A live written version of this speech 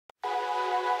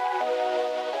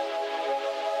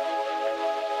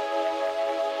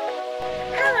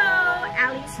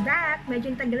it's back.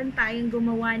 Medyo tagalan tayong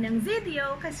gumawa ng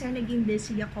video kasi naging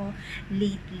busy ako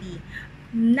lately.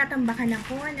 Natambakan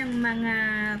ako ng mga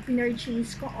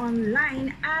pinurchase ko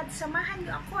online at samahan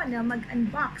niyo ako na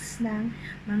mag-unbox ng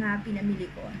mga pinamili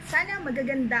ko. Sana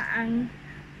magaganda ang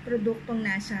produktong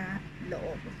nasa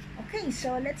loob. Okay,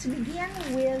 so let's begin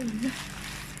with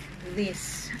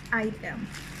this item.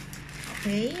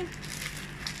 Okay?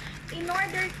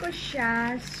 In-order ko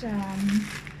siya sa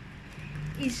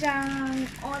isang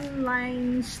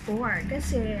online store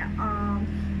kasi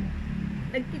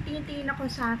nagtitingin ako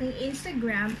sa aking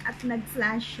Instagram at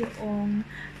nag-flash yung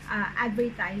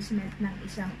advertisement ng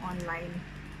isang online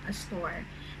store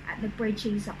at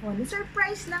nag-purchase ako.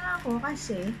 Na-surprise lang ako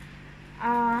kasi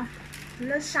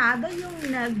Lazada yung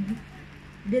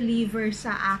nag-deliver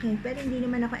sa akin pero hindi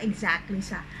naman ako exactly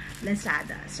sa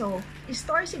Lazada. So,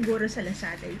 store siguro sa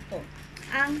Lazada ito.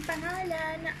 Ang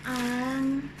pangalan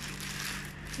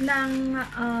ng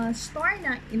store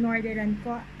na in-orderan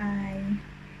ko ay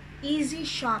Easy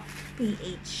Shop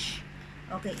PH.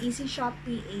 Okay, Easy Shop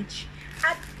PH.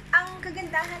 At ang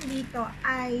kagandahan dito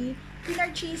ay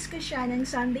pinurchase ko siya ng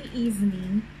Sunday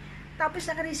evening. Tapos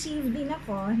naka-receive din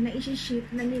ako na isi-ship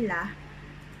na nila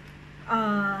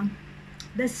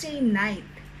the same night.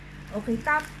 Okay,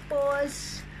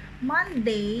 tapos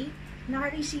Monday,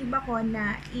 naka-receive ako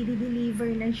na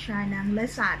i-deliver na siya ng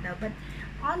Lazada. But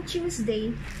on Tuesday,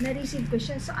 na-receive ko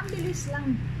siya. So, ang bilis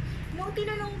lang. Nung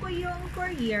tinanong ko yung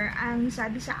courier, ang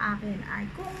sabi sa akin ay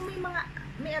kung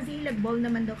may available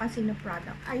naman daw kasi na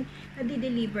product ay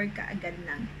nadi-deliver ka agad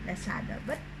ng Lazada.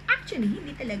 But actually,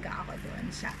 hindi talaga ako doon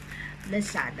sa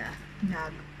Lazada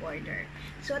nag-order.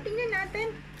 So, tingnan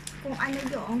natin kung ano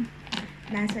yung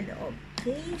nasa loob.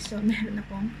 Okay, so meron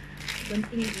akong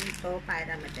gunting dito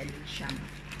para madali siyang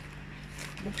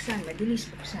buksan, madalis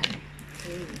buksan.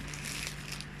 Okay.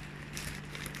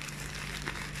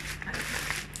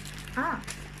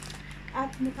 At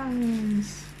mukhang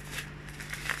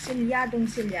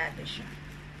silyadong-silyado siya.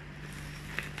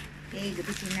 Okay,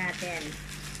 gupitin natin.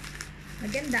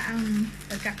 Maganda ang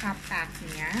pagkakapack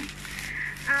niya.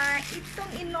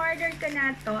 Itong in-order ko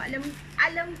na to,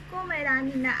 alam ko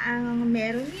marami na ang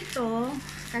meron nito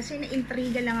kasi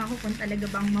na-intriga lang ako kung talaga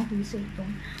bang mahusay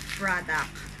itong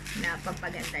product na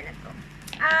pampaganda na to.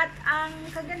 At ang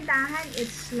kagandahan,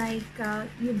 it's like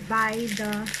you buy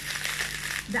the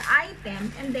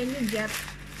item and then you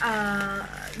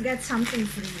get something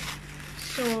free.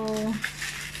 So,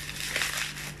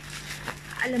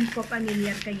 alam ko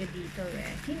familiar kayo dito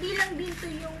eh. Hindi lang dito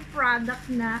yung product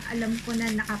na alam ko na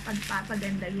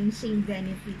nakapagpapaganda, yung same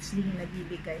benefits din yung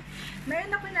nabibigay.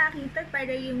 Meron ako nakita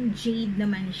para yung jade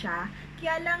naman siya.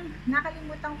 Kaya lang,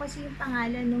 nakalimutan ko kasi yung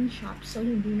pangalan ng shop. So,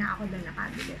 hindi na ako doon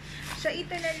nakabili. So,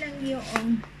 ito na lang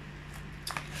yung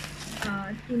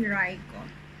tinry ko.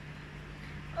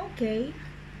 Okay.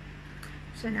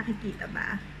 So, nakikita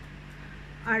ba?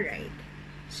 Alright.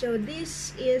 So,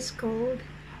 this is called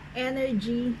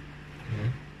Energy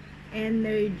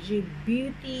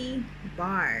Beauty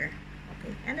Bar.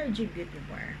 Okay. Energy Beauty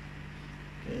Bar.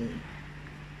 Okay.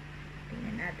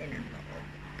 Tingnan natin ang loob.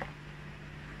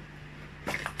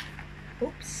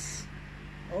 Oops.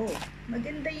 Oh,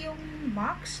 maganda yung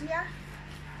box niya.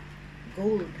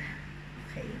 Gold.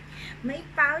 Okay. May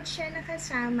pouch siya na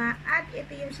kasama at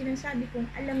ito yung sinasabi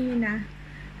kong alam nyo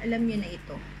na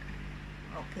ito.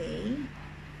 Okay.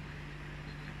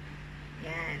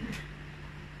 Yan.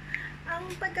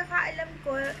 Ang pagkakaalam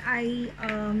ko ay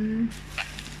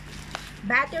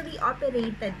battery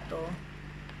operated to.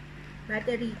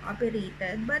 Battery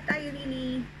operated, but I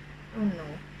really don't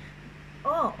know.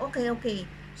 Oh, okay.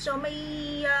 So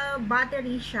may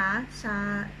battery siya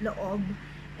sa loob.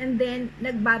 And then,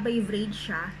 nagbabibrate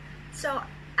siya. So,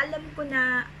 alam niyo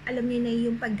na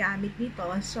yung paggamit nito.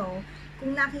 So,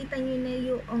 kung nakita niyo na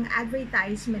yung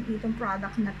advertisement nitong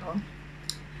product na to,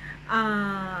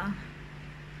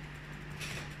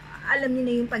 alam niyo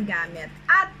na yung paggamit.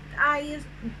 At,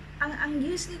 ang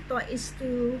use nito is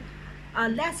to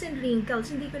lessen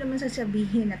wrinkles. Hindi ko naman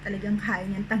sasabihin na talagang kaya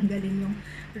niyang tanggalin yung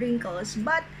wrinkles.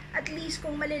 But, at least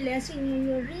kung malilesen niyo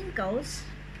yung wrinkles,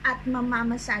 at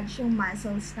mamamassage yung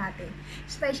muscles natin.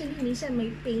 Especially, minsan may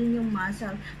pain yung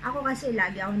muscle. Ako kasi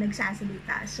lagi ako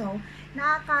nagsasalita. So,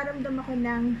 nakakaramdam ako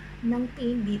ng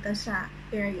pain dito sa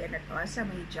area na to, sa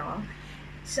may jaw.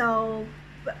 So,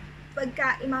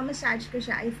 pagka imamassage ko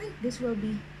siya, I think this will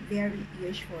be very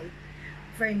useful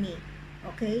for me.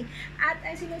 Okay? At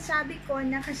ang sinasabi ko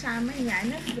na kasama niya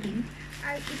na free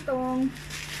ay itong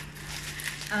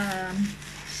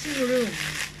serum.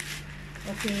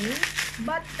 Okay?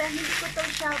 But hindi ko to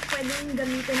siya pwedeng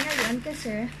gamitin ngayon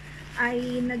kasi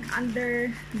ay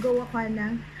nag-undergo ako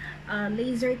ng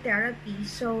laser therapy.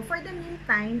 So, for the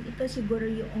meantime, ito siguro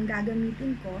yung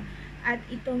gagamitin ko. At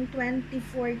itong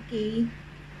 24K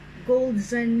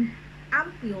Golden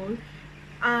Ampule,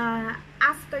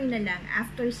 after na lang,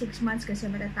 after 6 months kasi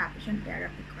matatapos yung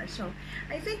therapy ko. So,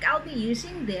 I think I'll be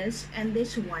using this and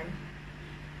this one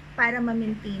para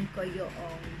ma-maintain ko yung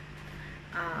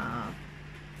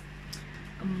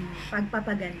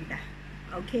pagpapaganda.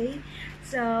 Okay?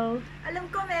 So,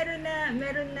 alam ko meron na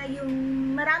yung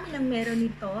marami nang meron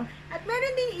nito. At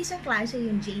meron din isang klase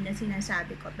yung J na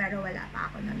sinasabi ko, pero wala pa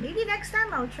ako nun. Maybe next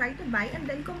time I'll try to buy and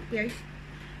then compare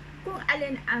kung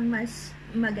alin ang mas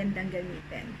magandang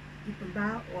gamitin. Ito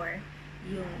ba or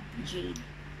yung jade?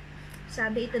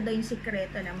 Sabi ito daw yung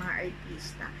sikreto ng mga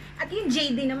artista. At yung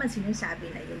jade din naman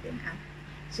sinasabi na yun din ang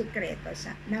sikreto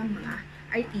ng mga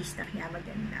artista, kaya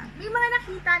maganda. May mga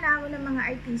nakita na ako ng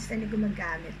mga artista na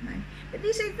gumagamit man. But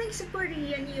this, I think sa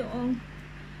Korean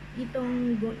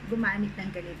itong gumamit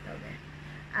ng ganito.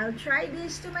 I'll try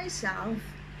this to myself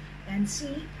and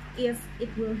see if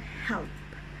it will help.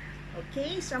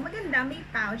 Okay? So, maganda. May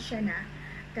pouch siya na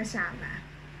kasama.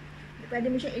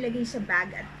 Pwede mo siya ilagay sa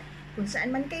bag at kung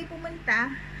saan man kayo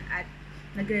pumunta at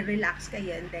nagre-relax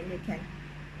kayo, then you can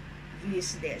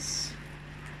use this.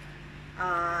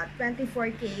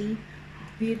 24K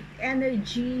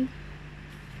Energy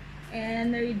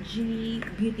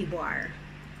Beauty Bar.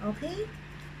 Okay?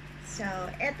 So,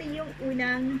 ito yung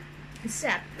unang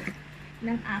set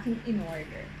ng aking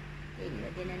in-order. Okay,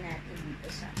 lagyan na natin dito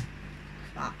sa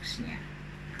box niya.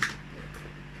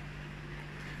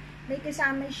 May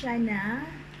kasama siya na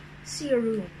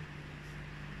serum.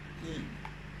 Okay.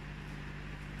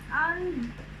 Ang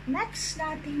next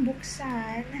natin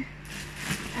buksan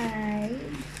ay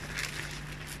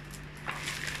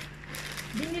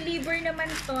dineliver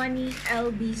naman to ni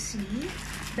LBC.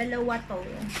 Dalawa to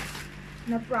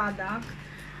na product.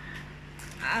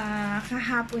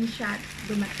 Kahapon siya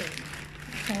dumating.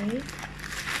 Okay?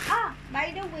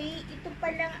 By the way, ito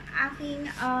palang aking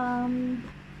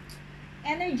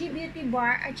Energy Beauty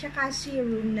Bar at saka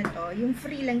serum na to. Yung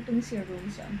free lang tong serum.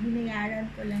 So, ang binayaran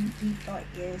ko lang dito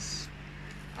is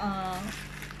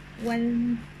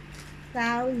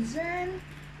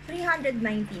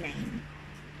 1,399.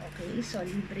 Okay? So,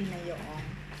 libre na yung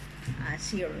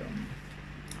serum.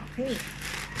 Okay.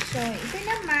 So, ito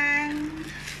naman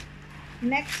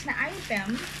next na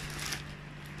item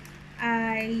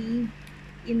ay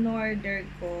in-order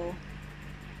ko.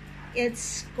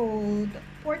 It's called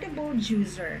Portable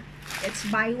Juicer. It's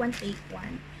buy one, take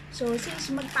one. So, since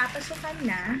magpapasokan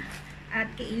na at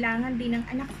kailangan din ng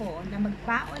anak ko na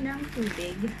magbaon ng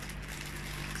tubig,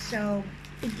 so,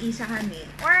 tig-isa kami.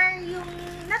 Or yung,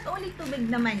 not only tubig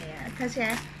naman kasi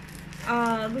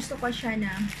gusto ko siya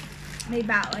na may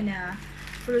baon na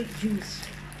fruit juice.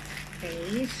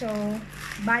 Okay, so,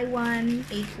 buy one,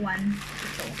 take one.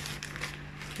 Ito.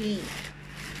 Okay.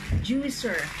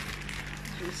 Juicer.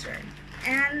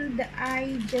 And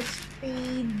I just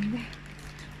paid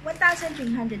 1,399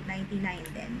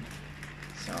 din.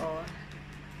 So,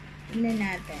 tingnan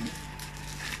natin.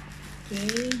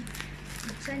 Okay.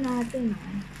 Buksan natin,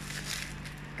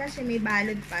 kasi may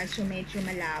balod pa, so medyo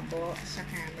malabo sa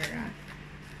camera.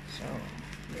 So,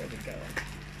 here we go.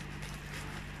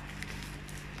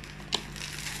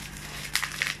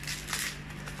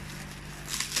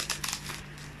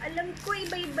 Alam ko,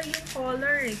 iba-iba yung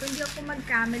color eh. Kung di ako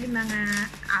magkamali, mga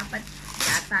 4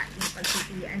 yata yung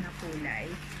pagpipilian na kulay.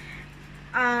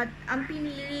 At ang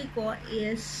pinili ko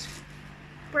is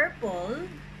purple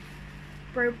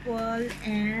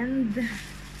and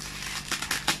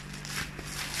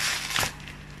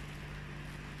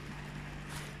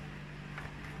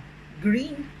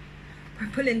green.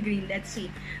 Purple and green. Let's see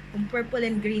kung purple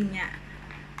and green niya.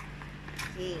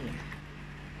 Okay.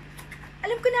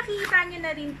 Alam ko nakikita nyo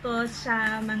na rin to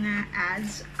sa mga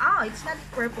ads. Oh, it's not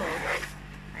purple.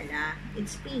 Ala,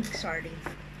 it's pink, sorry.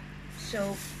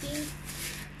 So, pink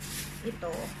ito.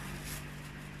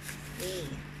 Okay.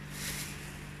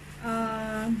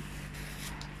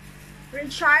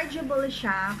 Rechargeable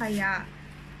siya, kaya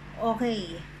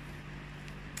okay.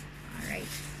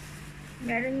 Alright.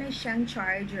 Meron na siyang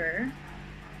charger.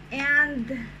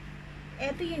 And,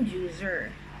 ito yung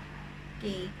juicer.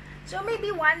 Okay. So, maybe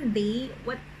one day,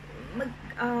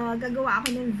 gagawa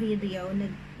ako ng video,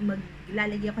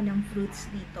 maglalagay ako ng fruits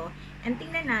dito, and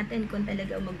tingnan natin kung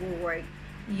talaga mag-work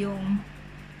yung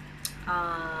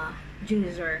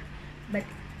juicer. But,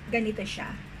 ganito siya.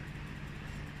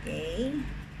 Okay.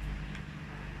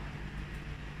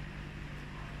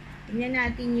 Tingnan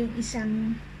natin yung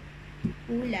isang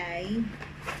kulay.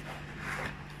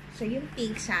 So, yung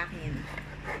pink sa akin.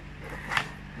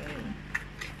 Okay.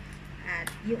 At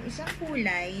yung isang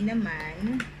kulay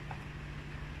naman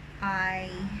ay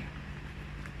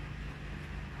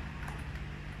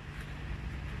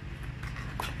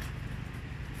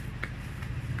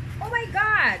oh my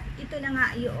God! Ito na nga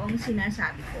yung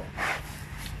sinasabi ko.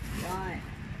 Yan.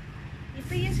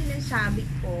 Ito yung sinasabi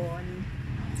ko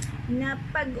na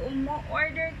pag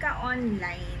umo-order ka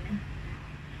online,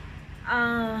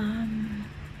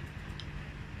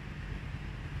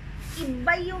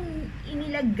 iba yung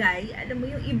inilagay, alam mo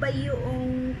yung iba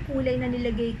yung kulay na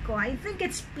nilagay ko. I think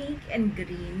it's pink and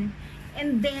green.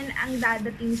 And then, ang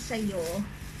dadating sa'yo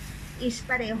is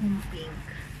parehong pink.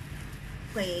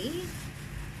 Okay?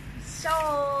 So,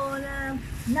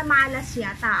 namalas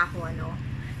yata ako, no?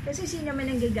 Kasi sino naman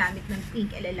ang gagamit ng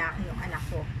pink? Lalaki yung anak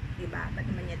ko. Diba? Ba't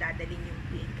naman niya dadalhin yung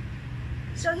pink?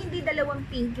 So, hindi dalawang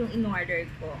pink yung in-order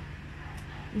ko.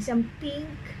 Isang pink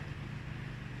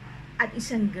at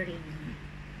isang green.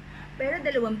 Pero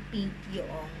dalawang pink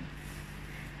yung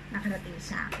nakarating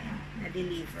sa akin na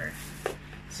deliver.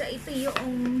 So, ito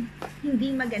yung hindi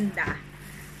maganda.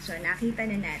 So, nakita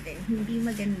na natin, hindi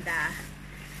maganda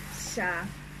sa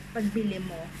pagbili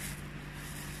mo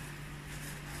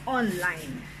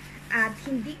online. At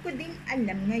hindi ko din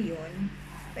alam ngayon,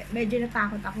 medyo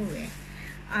natakot ako eh.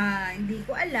 Hindi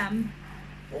ko alam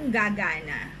kung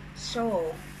gagana.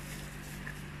 So,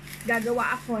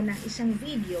 gagawa ako ng isang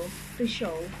video to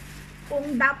show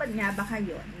kung dapat nga ba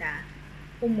kayo na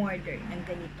umorder ng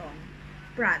ganitong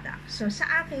product. So,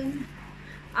 sa akin,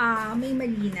 may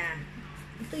mali na.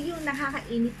 Ito yung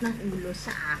nakakainit ng ulo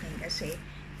sa akin kasi,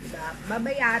 diba,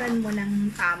 babayaran mo ng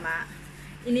tama,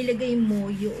 inilagay mo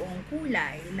yung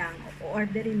kulay ng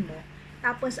orderin mo,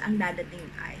 tapos ang dadating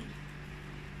ay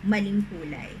maling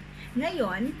kulay.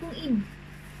 Ngayon, kung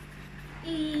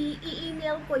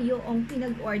i-email ko yung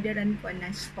pinag-orderan ko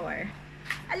na store,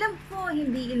 alam ko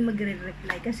hindi yun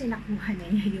magre-reply kasi nakuha na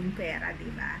niya yung pera,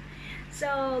 diba? So,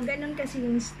 ganun kasi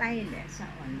yung style sa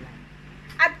online.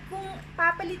 At kung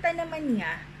papalitan naman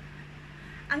niya,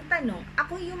 ang tanong,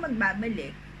 ako yung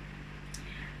magbabalik,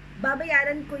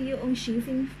 babayaran ko yung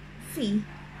shipping fee,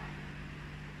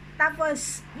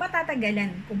 tapos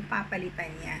matatagalan kung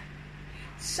papalitan niya.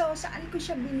 So, saan ko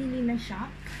siya binili na shop?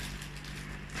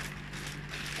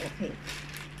 Okay.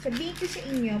 Sabihin ko sa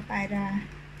inyo para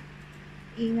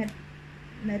ingat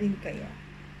na rin kayo.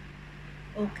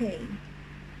 Okay.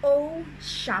 OHHh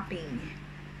Shopping.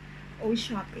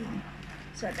 OHHh Shopping.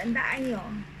 So, tandaan nyo,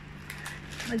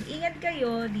 mag-ingat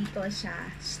kayo dito sa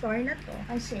store na to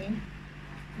kasi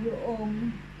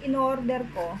yung in-order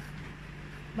ko,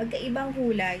 magkaibang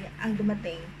kulay, ang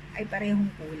dumating ay parehong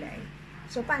kulay.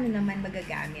 So, paano naman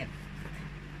magagamit?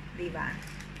 Diba?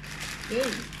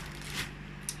 Okay.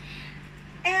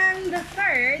 And the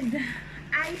third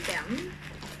item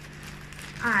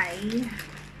ay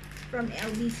from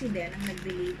LBC din ang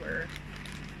nag-deliver.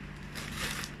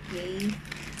 Okay.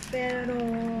 Pero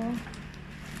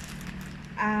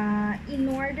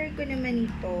in-order ko naman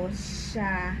ito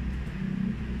sa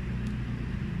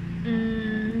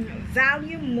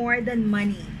Value More Than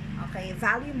Money. Okay,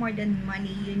 Value More Than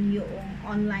Money, yun yung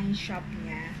online shop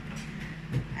niya.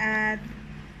 At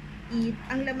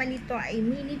ang laman nito ay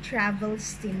mini travel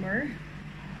steamer.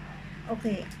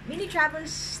 Okay, mini travel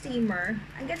steamer.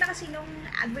 Ang ganda kasi nung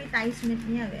advertisement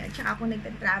niya eh. At saka kung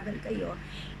nagta-travel kayo,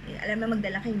 alam na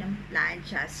magdala kayo ng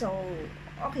plancha. So,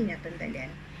 okay na itong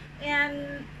dalhin.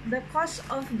 And the cost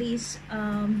of this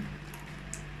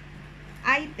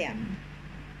item,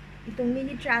 itong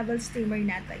mini travel steamer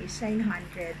na ito is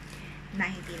 $999.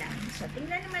 So,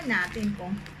 tingnan naman natin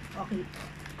kung okay ito.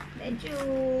 Medyo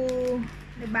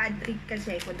na-bad trip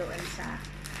kasi ko doon sa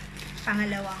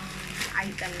pangalawang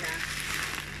item na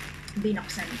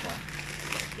binuksan ko.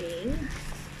 Okay.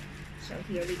 So,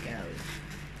 here we go.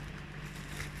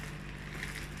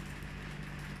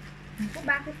 Ako,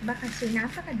 bakit ba kasi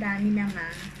napakadami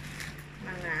naman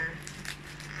mga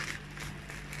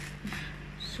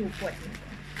supot nito.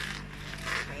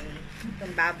 Okay.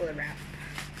 Itong bubble wrap.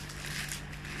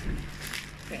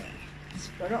 Okay.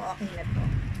 Siguro okay na to.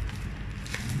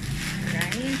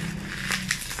 Alright.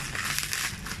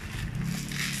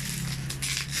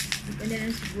 Dito na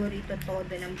lang siguro ito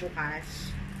todo ng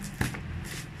bukas.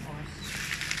 O,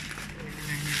 yun na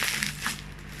nga natin.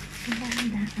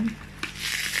 Handa-handaan.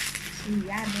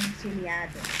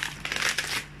 Silyado.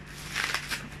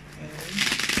 Okay.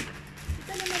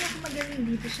 Ito naman ako magaling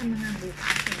dito sa mga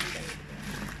bukas.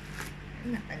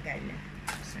 Matagal.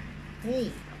 Hey.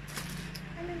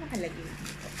 Ano nakalagay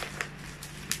dito?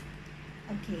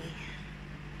 Okay.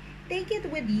 Take it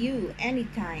with you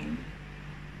anytime.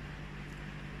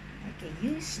 Okay,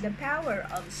 use the power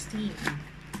of steam.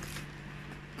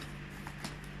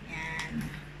 Yan.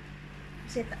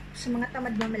 Kasi sa mga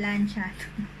tamad mamalansya.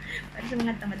 Para sa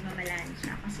mga tamad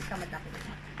mamalansya. Kasi tamad ako.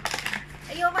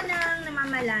 Ayoko nang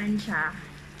namamalansya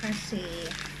kasi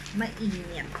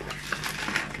mainit.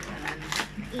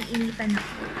 Naiinitan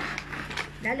ako.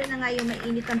 Lalo na nga yung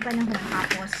mainit ang panahon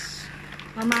tapos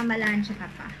mamamalansya ka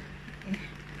pa.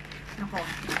 Nako.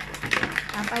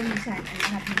 Papawisan. Ang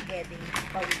lahat ng pwedeng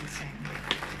pawisan.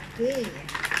 Okay.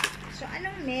 So,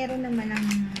 anong meron naman ng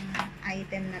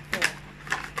item na to?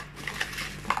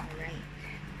 Alright.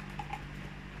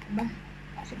 Diba?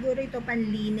 Siguro ito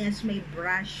panlinis. May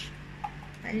brush.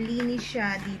 Panlinis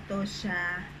siya dito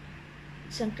sa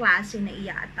isang klase na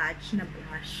i-attach na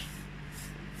brush.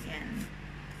 Yan.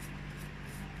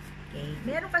 Okay.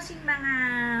 Meron kasing mga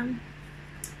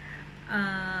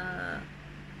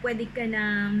pwede ka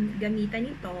nang gamitan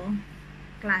ito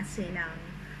klase ng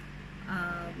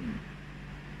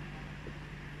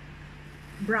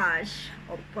brush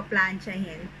o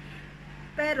paplansyahin,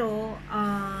 pero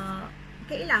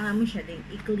kailangan mo siya din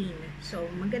i-clean. So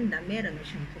maganda, meron na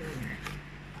siyang cleaner.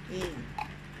 Okay.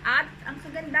 At ang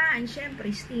kagandaan, syempre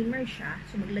steamer siya,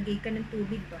 so maglagay ka ng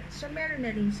tubig doon. So meron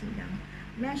na rin silang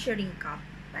measuring cup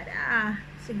para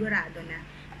sigurado na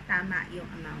tama yung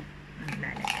amount ng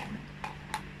lalagay mo.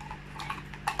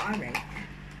 Alright.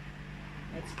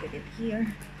 Let's put it here.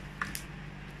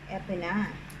 Eto na.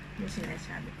 Yung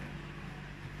sinasabi ko.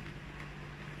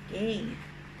 Okay.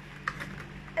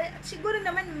 Siguro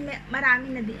naman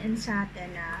marami na din sa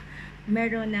atin na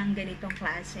meron ng ganitong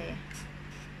klase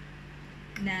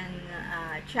ng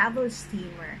travel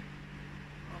steamer.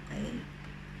 Okay.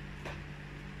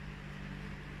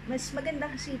 Mas maganda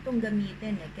kasi itong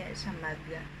gamitin kaysa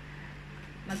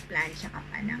magplansya ka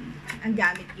pa ng ang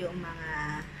gamit yung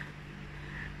mga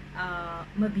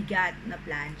mabigat na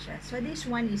plansya. So this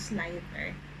one is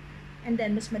lighter and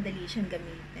then mas madali siyang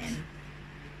gamitin.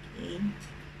 Okay.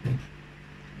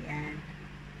 Yan.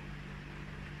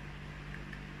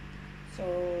 So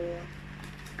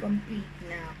complete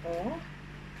na ako.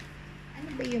 Ano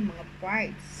ba yung mga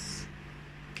parts?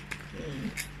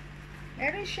 Okay.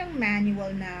 Meron siyang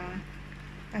manual na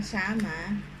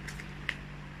kasama.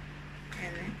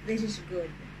 And this is good.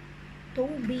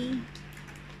 TOBI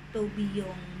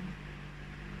yung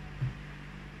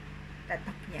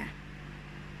tatak niya.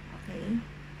 Okay.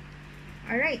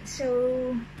 Alright, so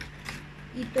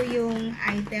ito yung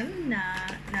item na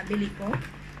nabili ko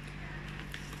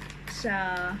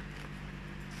sa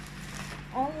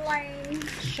online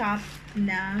shop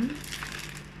ng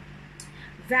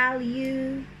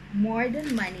Value More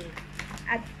Than Money.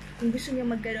 At kung gusto niyo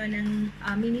magkaroon ng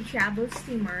mini travel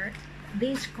steamer,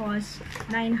 this costs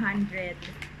 $999.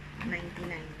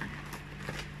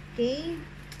 Okay?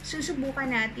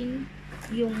 Susubukan natin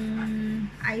yung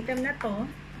item na to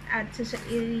at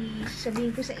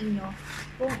sabihin ko sa inyo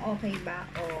kung okay ba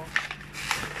o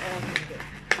hindi.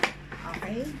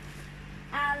 Okay?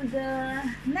 And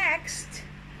next,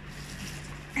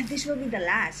 and this will be the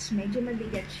last. Medyo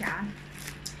mabigat siya.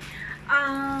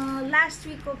 Last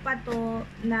week ko pa to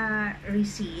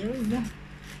na-receive.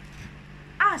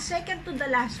 Second to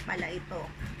the last pala ito.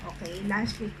 Okay,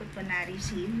 last week ko to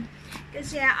na-receive.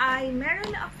 Kasi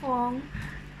meron akong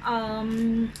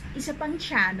isa pang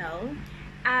channel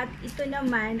at ito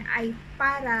naman ay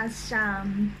para sa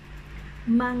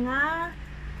mga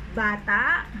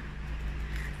bata,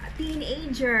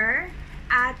 teenager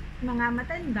at mga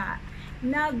matanda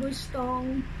na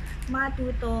gustong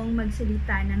matutong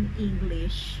magsalita ng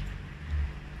English.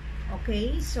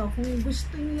 Okay, so kung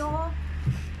gusto nyo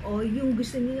o yung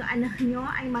gusto niyo yung anak nyo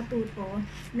ay matuto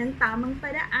ng tamang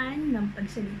paraan ng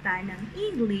pagsalita ng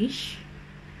English,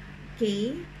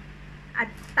 okay, at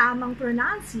tamang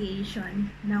pronunciation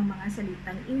ng mga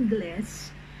salitang English,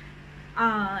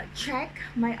 check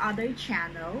my other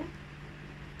channel.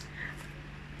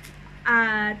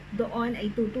 At doon ay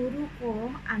tuturo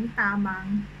ko ang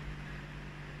tamang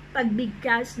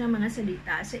pagbigkas ng mga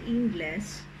salita sa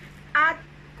English at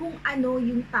kung ano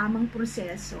yung tamang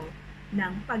proseso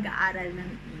ng pag-aaral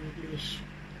ng English.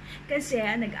 Kasi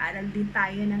nag-aaral din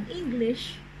tayo ng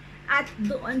English at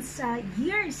doon sa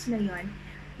years na yon,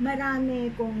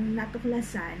 marami kong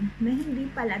natuklasan na hindi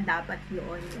pala dapat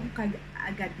yun yung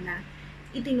agad na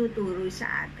itinuturo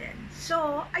sa atin.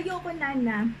 So, ayoko na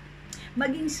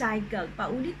maging cycle,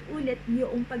 paulit-ulit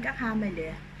yung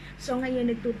pagkakamali. So, ngayon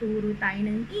nagtuturo tayo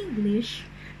ng English,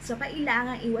 so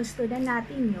kailangan iwastudan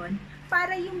natin yon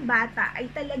para yung bata ay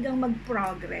talagang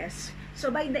mag-progress. So,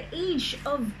 by the age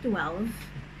of 12,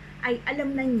 ay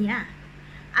alam na niya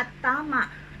at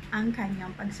tama ang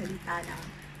kanyang pagsalita ng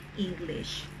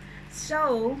English.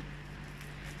 So,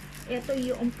 ito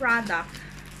yung product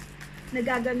na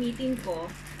gagamitin ko.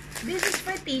 This is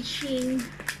for teaching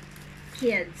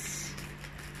kids.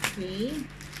 Okay?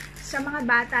 Sa mga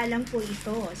bata lang po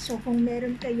ito. So, kung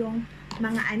meron kayong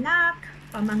mga anak,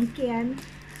 pamangkin,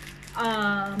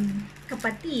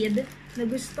 kapatid na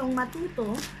gustong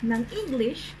matuto ng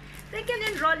English, they can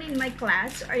enroll in my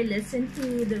class or listen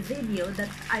to the video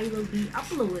that I will be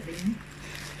uploading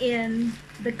in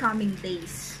the coming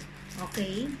days.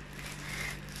 Okay?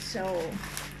 So,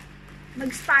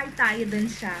 mag-start tayo dun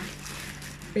sa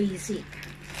basic.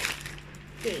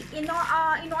 Okay.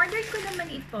 In-order ko naman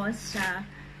ito sa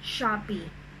Shopee.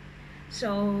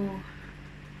 So,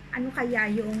 ano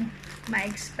kaya yung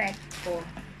ma-expect ko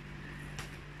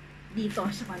dito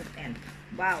sa content?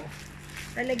 Wow!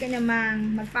 Talaga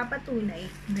namang magpapatunay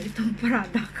na itong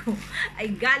product ko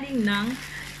ay galing ng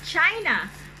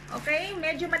China. Okay?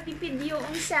 Medyo matipid yung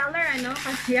seller, ano?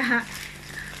 Kasi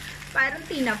parang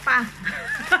tinapa.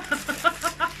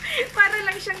 Para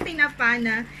lang siyang tinapa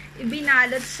na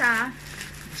ibinalot sa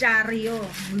dyaryo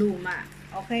luma.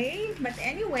 Okay? But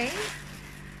anyway,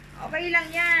 okay lang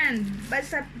yan.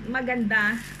 Basta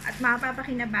maganda at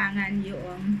mapapakinabangan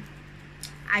yung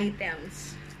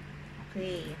items.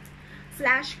 Okay.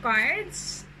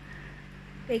 Flashcards.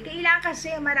 Okay, kailangan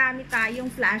kasi marami tayong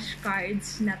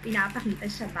flashcards na pinapakita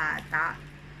sa bata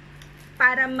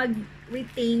para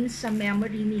mag-retain sa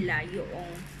memory nila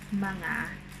yung mga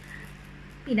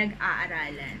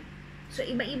pinag-aaralan. So,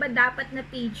 iba-iba dapat na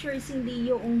pictures,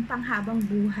 hindi yung panghabang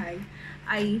buhay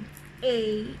ay A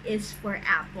is for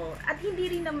apple. At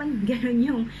hindi rin naman gano'n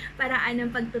yung paraan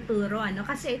ng pagtuturo, ano?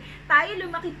 Kasi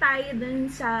lumaki tayo dun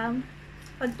sa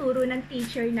pagturo ng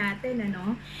teacher natin,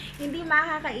 ano? Hindi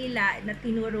makakaila na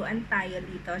tinuruan tayo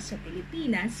dito sa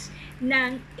Pilipinas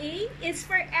ng A is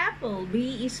for apple,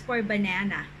 B is for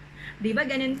banana. Diba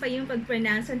ganun pa yung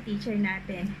pag-pronounce ng teacher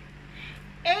natin?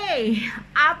 A,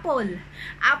 apple.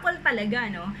 Apple talaga,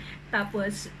 no?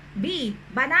 Tapos, B,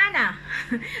 banana.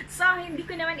 So, hindi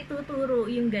ko naman ituturo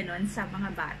yung ganon sa mga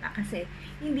bata kasi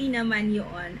hindi naman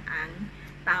yun ang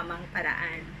tamang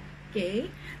paraan.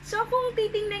 Okay? So, kung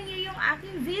titingnan nyo yung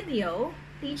aking video,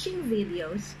 teaching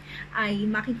videos, ay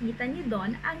makikita nyo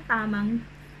doon ang tamang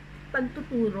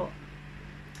pagtuturo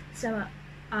sa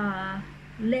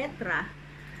letra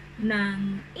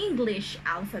ng English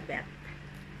alphabet.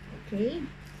 Okay?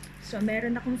 So,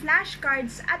 meron akong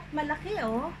flashcards at malaki,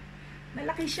 oh.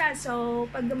 Malaki siya. So,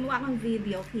 pag gumawa kang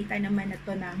video, kita naman na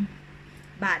to ng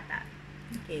bata.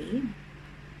 Okay?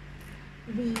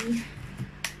 The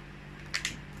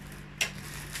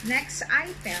next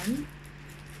item,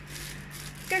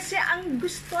 kasi ang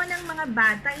gusto ng mga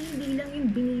bata, hindi lang yung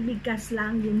binibigkas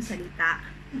lang yung salita.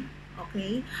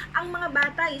 Okay? Ang mga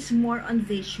bata is more on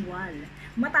visual.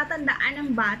 Matatandaan ng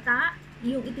bata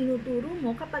yung itinuturo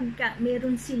mo kapag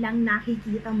meron silang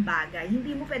nakikitang bagay.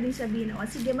 Hindi mo pwedeng sabihin, o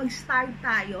sige, mag-start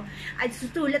tayo at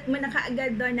susulat mo na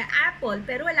kaagad doon na apple,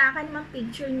 pero wala ka namang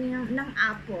picture ng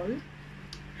apple.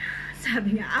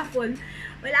 Sabi nga, apple,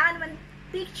 wala ka namang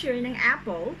picture ng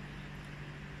apple,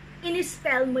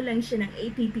 in-spell mo lang siya ng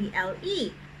A-P-P-L-E.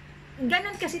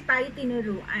 Ganon kasi tayo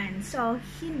tinuruan. So,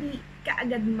 hindi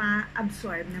kaagad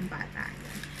ma-absorb ng bata.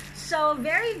 So,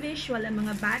 very visual ang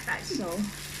mga bata. So,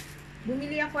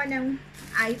 bumili ako ng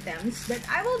items that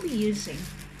I will be using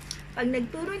pag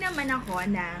nagturo naman ako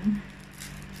ng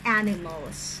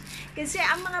animals. Kasi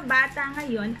ang mga bata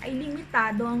ngayon ay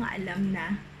limitado ang alam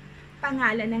na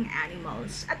pangalan ng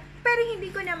animals. Pero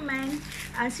hindi ko naman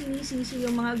sinisisi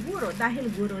yung mga guro dahil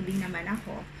guro din naman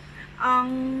ako. Ang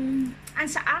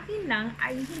sa akin lang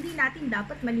ay hindi natin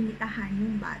dapat malimitahan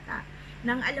yung bata.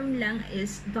 Nang alam lang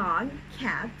is dog,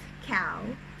 cat, cow,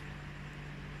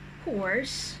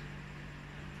 horse,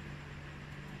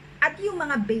 at yung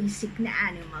mga basic na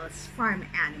animals, farm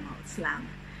animals lang.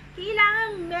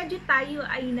 Kailangan medyo tayo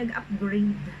ay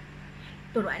nag-upgrade.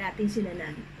 Turuan natin sila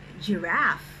ng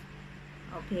giraffe,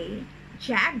 okay,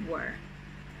 jaguar,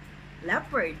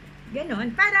 leopard, ganon.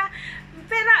 Para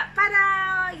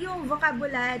yung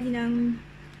vocabulary ng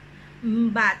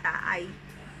bata ay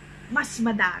mas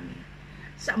madami.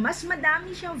 So, mas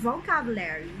madami siyang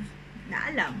vocabulary na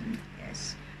alam,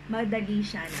 yes, madali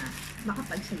siya na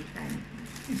makapagsalita ng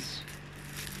English.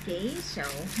 Okay, so,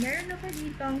 meron ako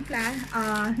ditong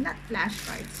not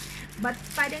flashcards, but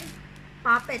parang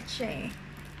puppet siya eh.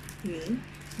 Okay,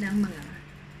 ng mga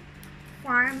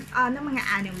farm, ng mga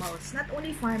animals, not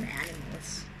only farm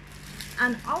animals.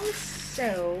 And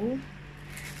also,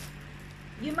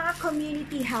 yung mga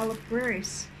community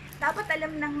helpers. Dapat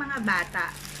alam ng mga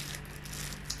bata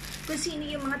kung sino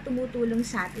yung mga tumutulong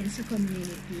sa atin sa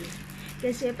community.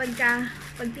 Kasi pag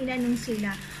tinanong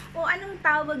sila, o anong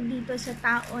tawag dito sa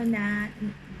tao na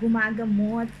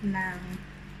gumagamot ng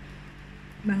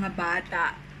mga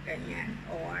bata, ganyan,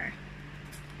 or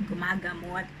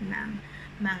gumagamot ng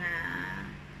mga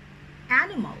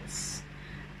animals.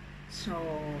 So,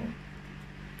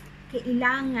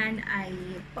 kailangan ay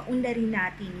paundarin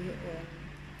natin yung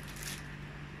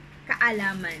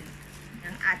kaalaman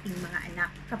ng ating mga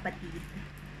anak, kapatid,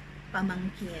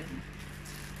 pamangkin,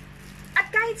 at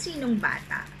kahit sinong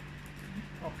bata.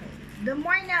 Okay. The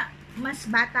more na mas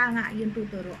bata nga yung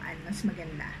tuturuan, mas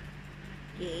maganda.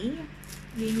 Okay?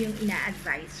 Yun yung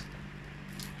ina-advise ko.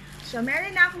 So,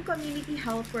 meron na akong community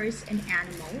helpers and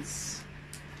animals.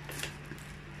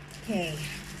 Okay.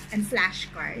 And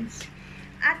flashcards.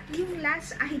 At yung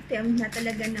last item na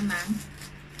talaga namang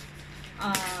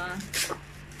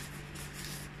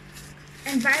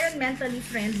environmentally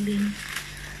friendly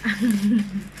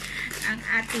ang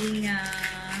ating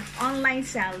online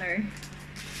seller.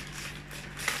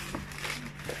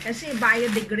 Kasi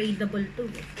biodegradable to,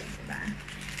 diba?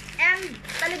 And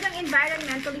talagang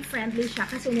environmentally friendly siya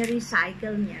kasi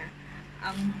na-recycle niya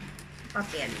ang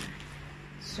papel.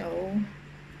 So,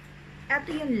 ito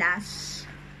yung last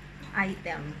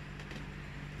item.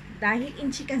 Dahil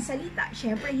inchik ang salita,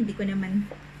 syempre hindi ko naman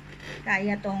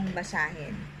kaya tong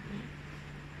basahin.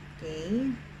 Okay.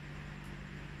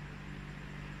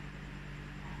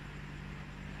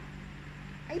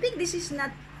 I think this is not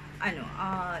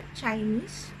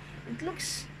Chinese. It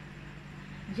looks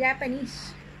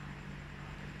Japanese.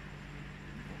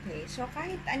 Okay, so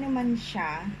kahit ano man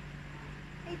siya,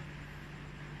 ay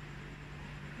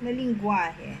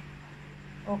nalingwahe,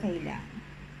 okay lang.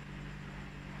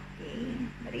 Okay,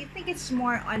 but I think it's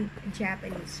more on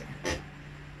Japanese.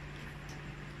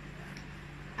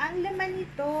 Ang laman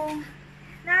nito,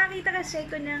 nakakita kasi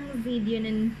ko ng video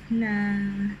na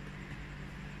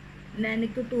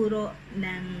nagtuturo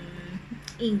ng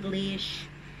English.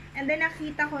 And then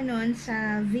nakita ko noon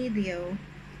sa video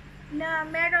na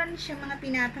meron siya mga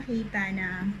pinapakita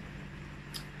na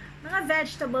mga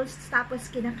vegetables tapos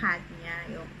kinakat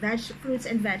niya. Yung fruits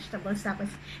and vegetables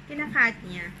tapos kinakat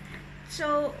niya.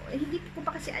 So, hindi ko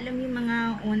pa kasi alam yung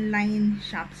mga online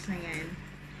shops na yan.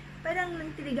 Parang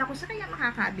nagtilig ako sa kaya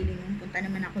makakabili nun. Punta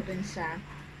naman ako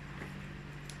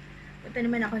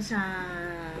sa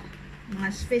mga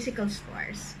physical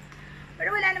stores.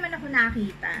 Pero wala naman ako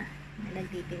nakita na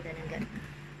nagtitinda ng ganun.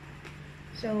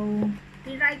 So,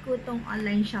 try ko tong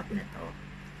online shop na to.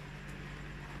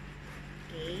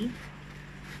 Okay.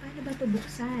 Paano ba ito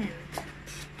buksan?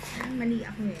 Parang mali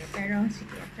ako eh. Pero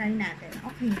sige, try natin.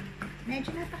 Okay.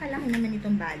 Medyo napakalaki naman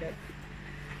itong balot.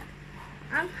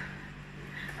 Ang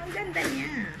ganda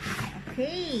niya.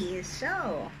 Okay.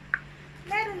 So,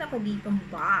 meron ako ditong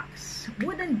box.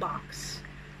 Wooden box.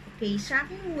 Okay. Sa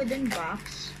aking wooden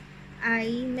box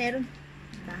ay meron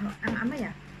ang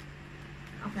amaya.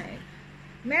 Okay.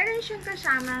 Meron siyang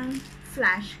kasamang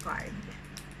flashcard.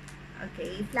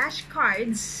 Okay.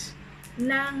 Flashcards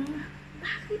ng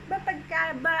bakit ba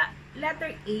pagka ba letter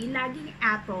A laging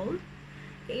apple?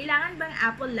 Kailangan bang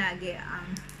apple lagi ang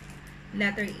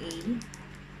letter A?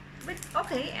 But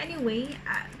okay, anyway,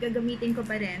 gagamitin ko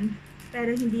pa rin.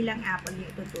 Pero hindi lang apple yung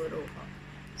ituturo ko.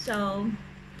 So,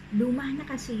 luma na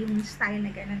kasi yung style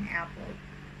na ganang apple.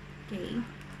 Okay?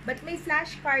 But may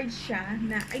flashcards siya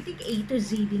na I think A to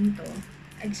Z din to.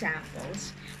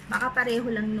 Examples. Baka pareho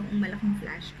lang noong malaking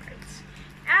flashcards.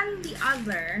 And the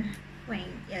other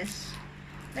thing is,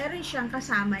 meron siyang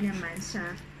kasama naman sa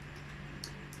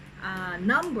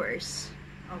numbers.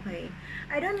 Okay?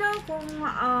 I don't know kung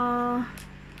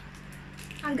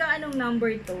hanggang anong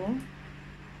number to.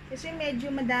 Kasi medyo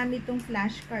madami itong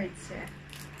flashcards eh.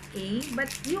 Okay?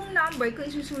 But yung number, kung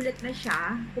isusulat na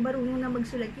siya, kung marunong na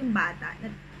magsulat yung bata,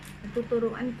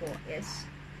 natuturuan ko is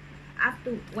up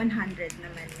to 100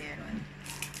 naman meron.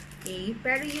 Okay?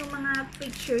 Pero yung mga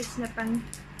pictures na pang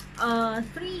 3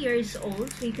 years old,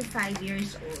 3 to 5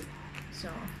 years old. So,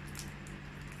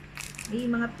 may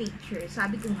mga pictures.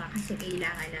 Sabi ko nga kasi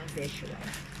kailangan ng visual.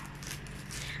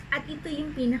 At ito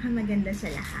yung pinakamaganda sa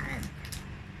lahat.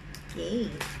 Okay.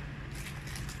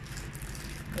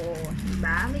 Oh,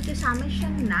 diba? May kasama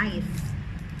siyang knife.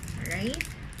 Alright?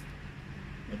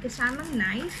 May kasamang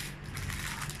knife.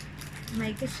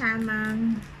 May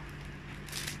kasama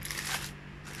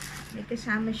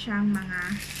siyang mga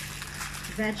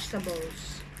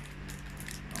vegetables.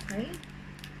 Okay?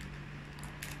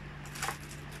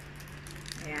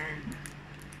 Ayan.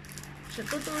 So,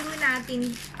 tuturo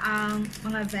natin ang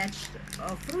mga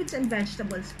fruits and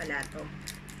vegetables pala to.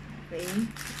 Okay?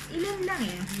 Ilan lang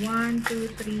eh? 1,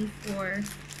 2, 3, 4,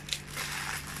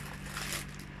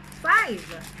 5. 5.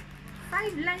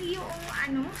 5 lang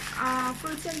yung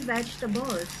fruits and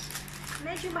vegetables.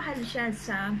 Medyo mahal siya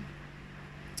sa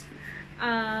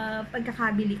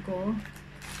pagkakabili ko.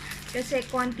 Kasi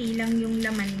konti lang yung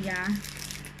laman niya.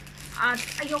 At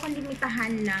ayokong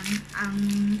limitahan lang ang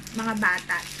mga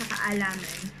bata sa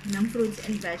kaalaman ng fruits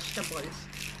and vegetables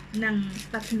ng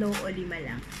 3 o 5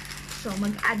 lang. So,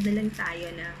 mag-add na lang tayo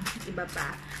ng iba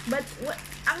pa. But,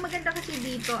 ang maganda kasi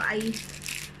dito ay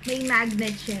may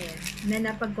magnet siya na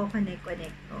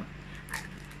napagko-connect-connect ko.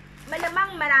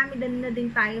 Malamang marami na din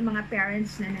tayo mga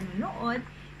parents na nanonood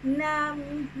na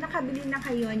nakabili na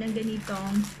kayo ng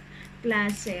ganitong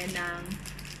klase ng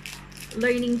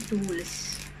learning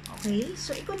tools. Okay?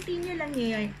 So, i-continue lang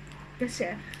niya kasi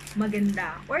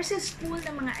maganda. Or sa school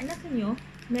ng mga anak niyo,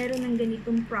 meron ng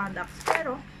ganitong products.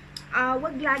 Pero,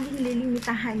 wag laging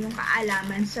lilimitahan yung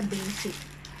kaalaman sa basic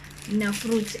na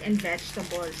fruits and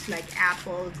vegetables like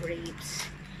apple, grapes,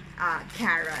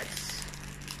 carrots,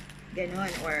 ganon,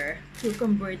 or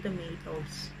cucumber,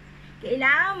 tomatoes.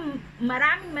 Kailangan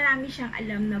marami siyang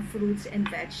alam na fruits and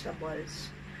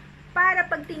vegetables. Para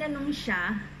pag tinanong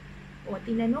siya, o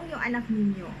tinanong yung anak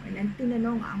ninyo,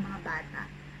 tinanong ang mga bata,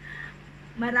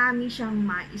 marami siyang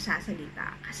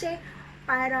maisasalita. Kasi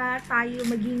para tayo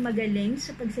maging magaling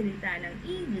sa pagsalita ng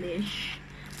English,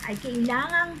 ay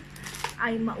kailangan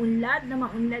ay maunlad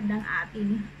ng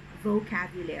ating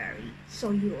vocabulary. So,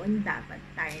 yun dapat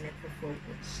tayo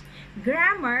nagpo-focus.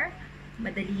 Grammar,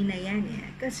 madali na yan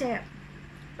Kasi,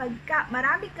 pagka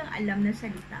marami kang alam na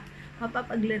salita,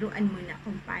 mapapaglaruan mo na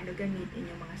kung paano gamitin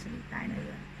yung mga salita na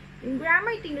yun. Yung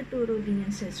grammar, tinuturo din yan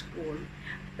sa school.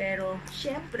 Pero,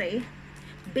 syempre,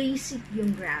 basic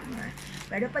yung grammar.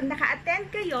 Pero pag naka-attend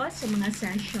kayo sa mga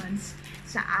sessions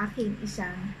sa aking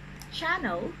isang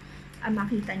channel,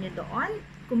 makita nyo doon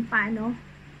kung paano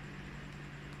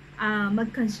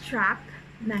mag-construct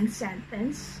ng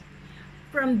sentence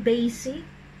from basic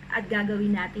at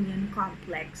gagawin natin yung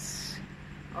complex.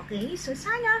 Okay? So,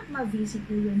 sana ma-visit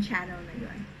nyo yung channel na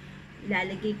yun.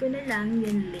 Ilalagay ko na lang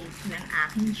yung link ng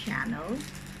aking channel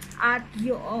at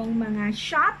yung mga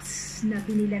shops na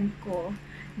binilan ko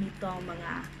nitong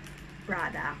mga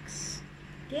products.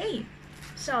 Okay.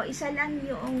 So, isa lang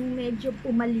yung medyo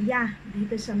pumalya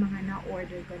dito sa mga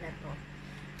na-order ko na to.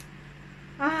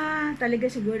 Talaga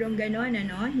sigurong ganon,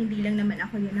 Hindi lang naman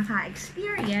ako yung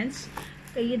naka-experience.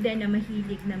 Kayo din na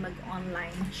mahilig na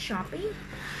mag-online shopping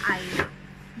ay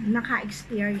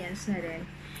naka-experience na rin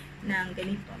ng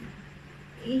ganito.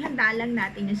 Ihanda lang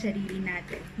natin yung sarili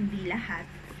natin. Hindi lahat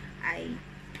ay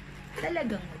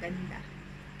talagang maganda.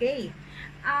 Okay.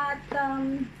 At,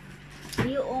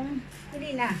 yung,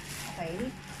 huli na. Okay.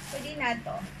 Huli na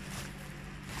to.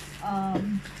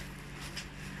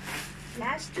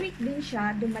 Last week din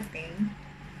siya dumating.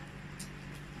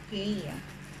 Okay.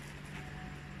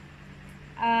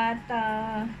 At,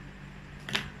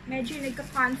 medyo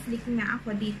nagka-conflict nga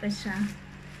ako dito sa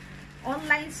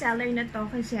online seller na to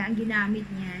kasi ang ginamit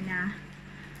niya na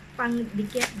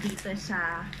pangdikit dito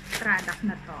sa product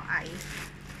na to ay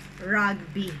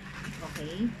rugby.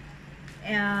 Okay?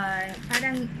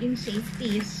 Parang yung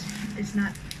safety is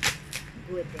not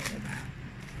good, diba?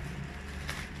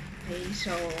 Okay, so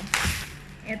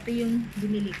ito yung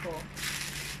binili ko.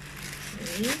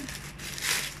 Okay.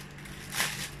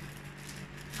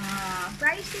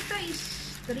 Price nito is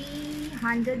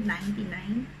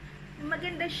 $399.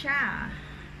 Maganda siya.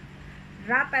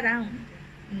 Wrap around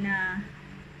na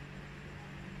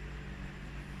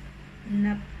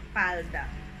palda.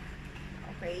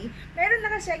 Okay? Meron na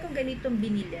kasi akong ganitong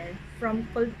binili from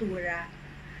Kultura.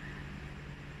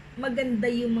 Maganda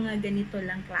yung mga ganito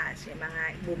lang klase.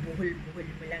 Mga ibubuhol-buhol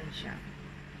mo lang siya.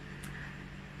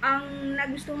 Ang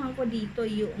nagustuhan ko dito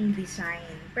yung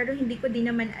design. Pero hindi ko din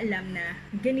naman alam na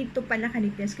ganito pala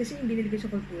kanipis. Kasi yung binili ko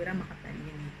sa Kultura, makapal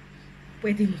yun.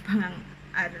 Pwede mo pang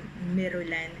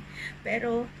merulan.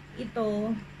 Pero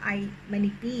ito ay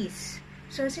manipis.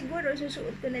 So siguro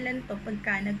susuot ko na lang to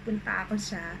pagka nagpunta ako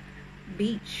sa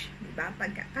beach, diba?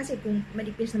 Kasi kung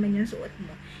manipis naman yung suot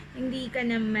mo, hindi ka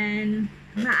naman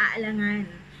maaalangan.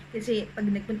 Kasi pag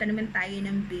nagpunta naman tayo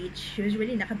ng beach,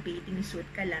 usually naka-bathing suit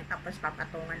ka lang, tapos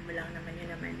papatungan mo lang naman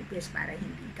yun na manipis para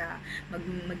hindi ka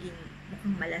maging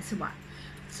mukhang malaswa.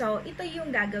 So, ito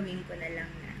yung gagawin ko na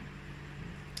lang na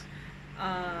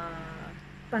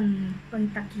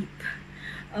pangtakip.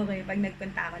 Okay, pag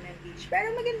nagpunta ako ng beach.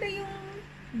 Pero maganda yung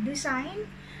design.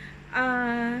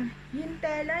 Yung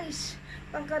tela is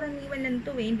pangkaraniwan lang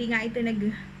to eh. Hindi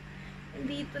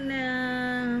ito na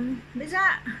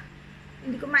basta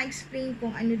hindi ko ma-explain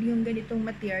kung ano yung ganitong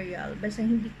material. Basta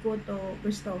hindi ko to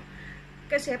gusto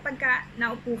Kasi pagka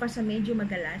naupo ka sa medyo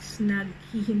magalas,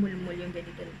 naghihimulmul yung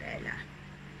ganitong tela.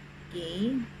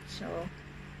 Okay? So,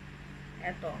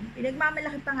 eto.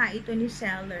 Pinagmamalaki pa nga ito ni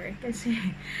seller kasi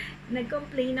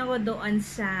nag-complain ako doon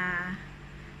sa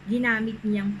ginamit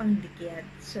niyang pangdikit.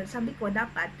 So, sabi ko,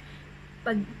 dapat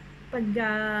pag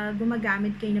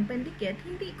gumagamit kayo ng pandikit,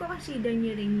 hindi ko consider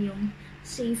nyo rin yung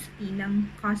safety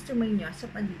ng customer nyo sa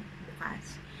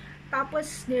pagbukas. Tapos,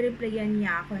 nireplyan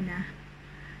niya ako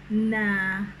na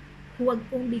huwag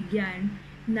kong bigyan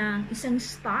ng isang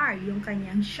star yung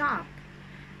kanyang shop.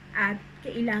 At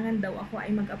kailangan daw ako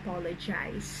ay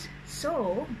mag-apologize.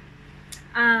 So,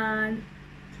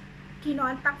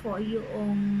 kinontak ko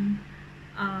yung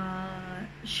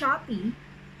Shopee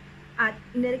at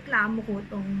nireklamo ko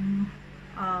tong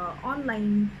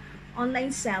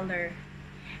online seller.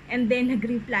 And then,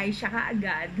 nag-reply siya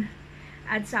kaagad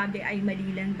at sabi ay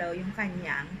mali lang daw yung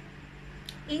kanyang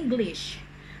English.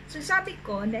 So, sabi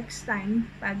ko, next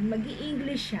time, pag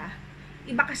mag-i-English siya,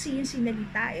 iba kasi yung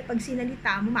sinalita eh. Pag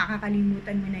sinalita mo,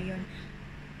 makakalimutan mo na yon.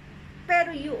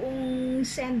 Pero yung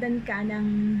sendan ka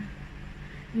ng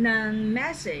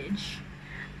message,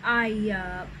 ay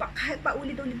kahit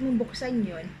paulit-ulit mong buksan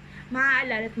yun,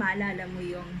 maaalala at maalala mo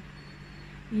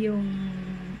yung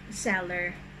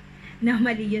seller na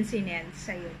mali yung sinend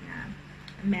sa'yo na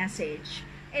message.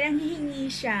 Eh, nanghihingi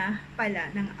siya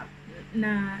pala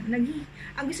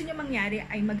ang gusto niya mangyari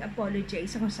ay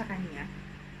mag-apologize ako sa kanya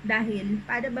dahil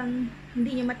para bang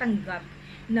hindi niya matanggap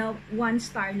na 1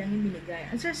 star lang yung binigay.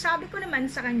 So, sabi ko naman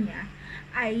sa kanya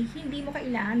ay hindi mo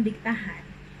kailangan diktahan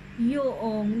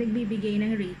yung nagbibigay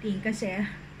ng rating kasi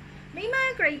may mga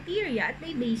criteria at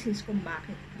may basis kung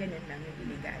bakit ganun lang yung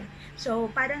binigay.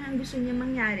 So, parang ang gusto niya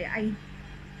mangyari ay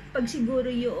pag siguro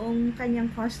yung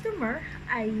kanyang customer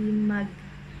ay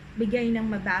magbigay ng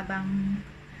mababang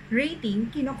rating,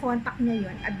 kinokontak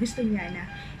niya yon at gusto niya na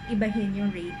ibahin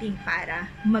yung rating para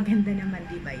maganda naman,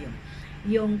 di ba,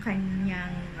 yung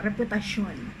kanyang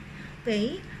reputasyon.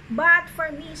 Okay? But for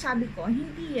me, sabi ko,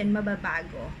 hindi yan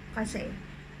mababago kasi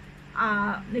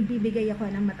nagbibigay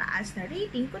ako ng mataas na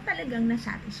rating kung talagang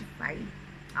na-satisfied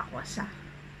ako sa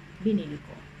binili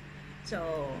ko. So,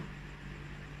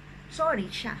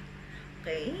 sorry siya.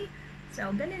 Okay?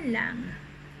 So, ganun lang.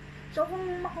 So, kung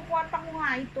makukwata ko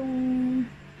nga itong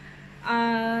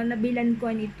nabilan ko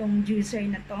nitong juicer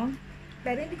na to,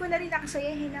 pero hindi ko na rin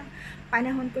nakasayahin ang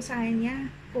panahon ko sa kanya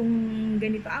kung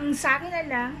ganito. Ang sa akin na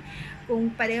lang, kung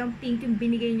parehong pink yung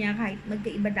binigay niya, kahit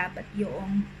magkaiba dapat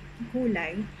yung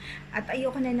kulay, at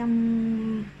ayoko na lang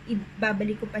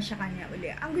ibabalik ko pa siya kanya uli.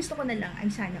 Ang gusto ko na lang ay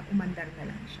sana umandar na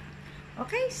lang siya.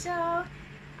 Okay, so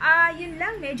yun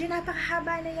lang, medyo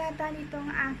napakahaba na yata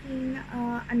nitong aking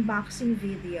unboxing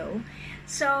video.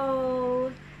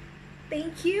 So,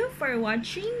 thank you for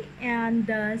watching and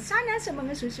sana sa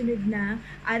mga susunod na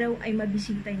araw ay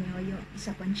mabisita nyo yung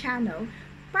isa kong channel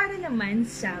para naman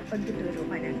sa pagtuturo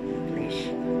ka ng English.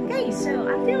 Okay, so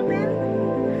until then,